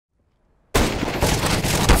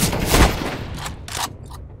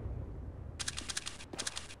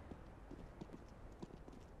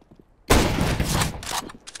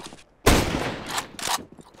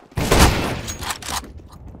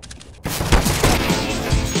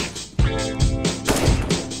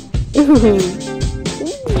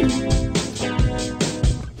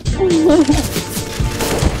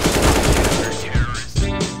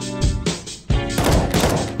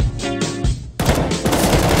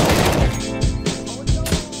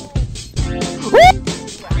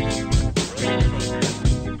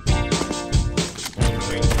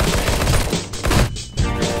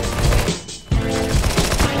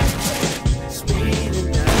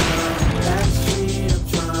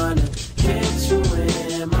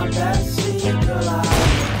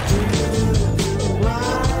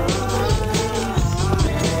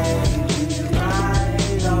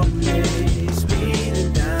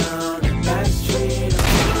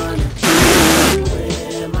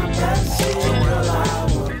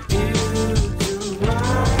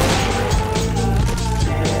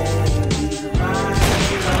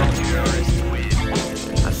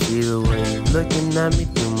Looking at me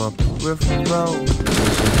through my peripheral.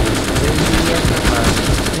 Baby,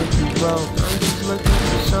 I'm just looking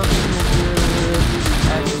for something to do.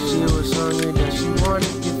 After she was hungry, then she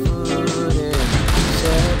wanted to get food. And she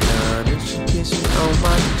sat down and she kissed me on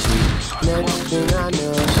my cheek. Next thing I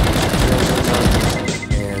know, she was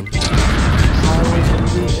and I was in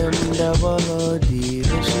BMW.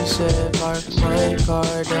 Then she said, park my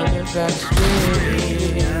car down the back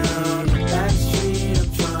street.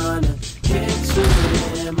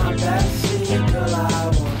 In my backseat, girl, I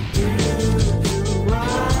want you to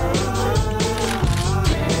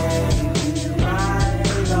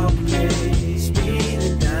ride on me.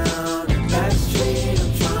 Speeding down the back street,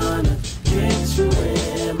 I'm trying to get you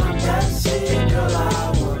in my backseat, girl, I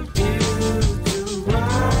want you to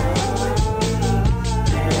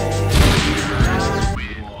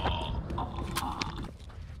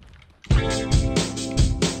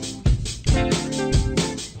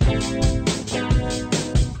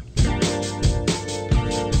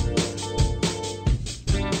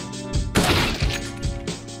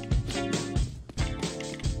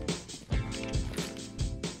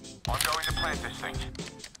I'm going to plant this thing.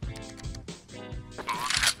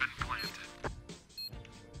 Bomb has been planted.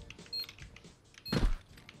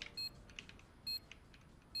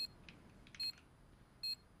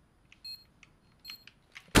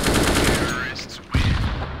 Terrorists win.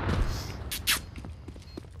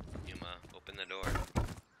 Yuma, open the door.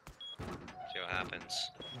 See what happens.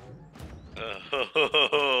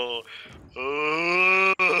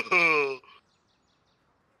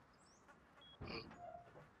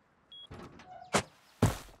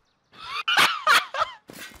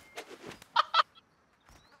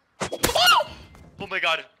 Oh my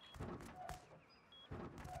god!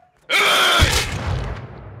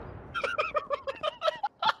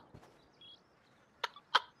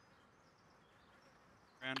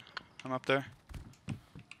 I'm up there.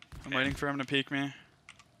 I'm waiting for him to peek me.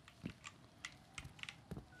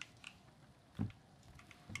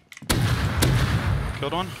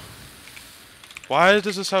 Killed one. Why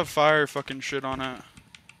does this have fire fucking shit on it?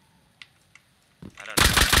 I don't know.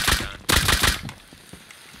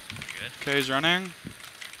 You good? Okay, he's running.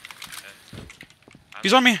 Okay.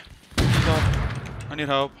 He's on me! I need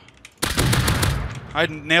help. I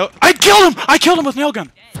killed him! I killed him with nail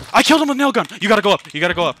gun! I killed him with nail gun! You gotta go up! You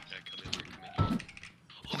gotta go up!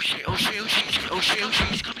 Oh shit, oh shit, oh shit, oh shit, oh shit,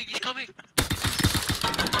 he's coming, he's coming!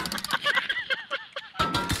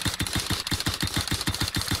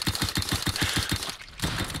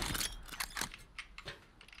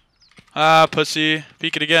 Ah, pussy.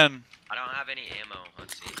 Peek it again. I don't have any ammo.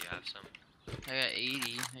 Let's see, you have some? I got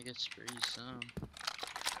 80. I got spray some.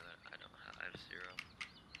 I don't have, I have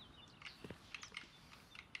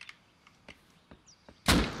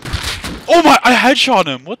 0. Oh my! I headshot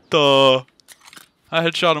him! What the? I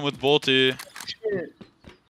headshot him with Bolty. Shit.